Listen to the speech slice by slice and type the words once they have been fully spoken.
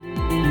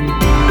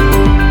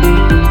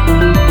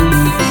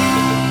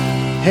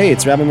Hey,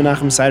 it's Rabbi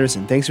Menachem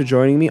Siderson. Thanks for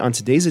joining me on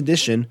today's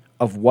edition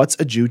of What's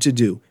a Jew to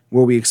Do,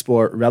 where we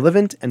explore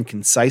relevant and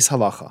concise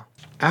halacha.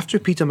 After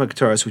Pitom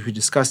HaKetores, which we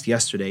discussed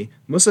yesterday,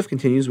 Musaf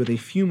continues with a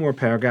few more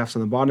paragraphs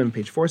on the bottom of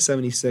page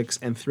 476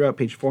 and throughout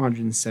page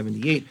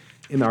 478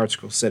 in the Art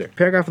Scroll Siddur.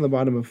 Paragraph on the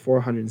bottom of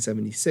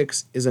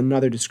 476 is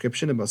another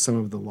description about some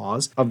of the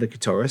laws of the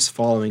Ketores,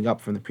 following up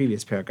from the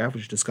previous paragraph,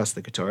 which discussed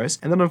the Ketores.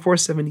 And then on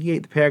 478,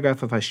 the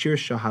paragraph of Hashir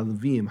Shah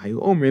HaLeviim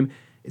Hayu Omrim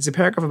is a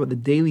paragraph about the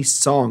daily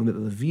song that the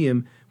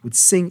Leviim would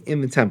sing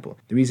in the temple.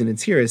 The reason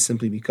it's here is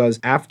simply because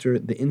after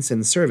the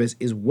incense service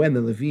is when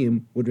the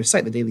Leviim would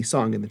recite the daily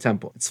song in the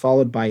temple. It's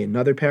followed by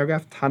another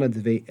paragraph, Tana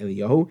Devei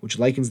Eliyahu, which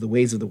likens the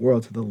ways of the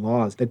world to the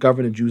laws that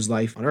govern a Jew's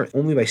life on earth.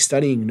 Only by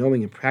studying,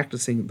 knowing, and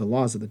practicing the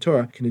laws of the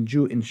Torah can a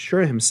Jew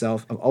ensure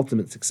himself of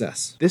ultimate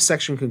success. This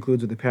section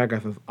concludes with a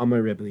paragraph of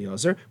Amar Rebbe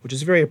Eliezer, which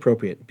is very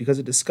appropriate because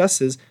it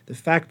discusses the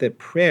fact that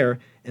prayer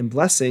and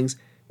blessings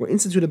were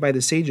instituted by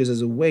the sages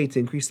as a way to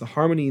increase the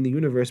harmony in the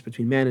universe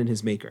between man and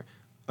his maker.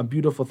 A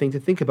beautiful thing to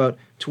think about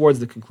towards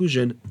the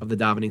conclusion of the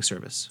davening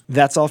service.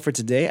 That's all for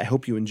today. I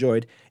hope you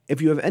enjoyed. If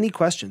you have any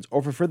questions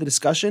or for further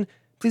discussion,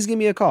 please give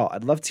me a call.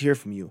 I'd love to hear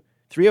from you.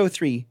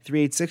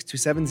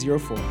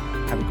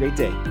 303-386-2704. Have a great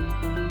day.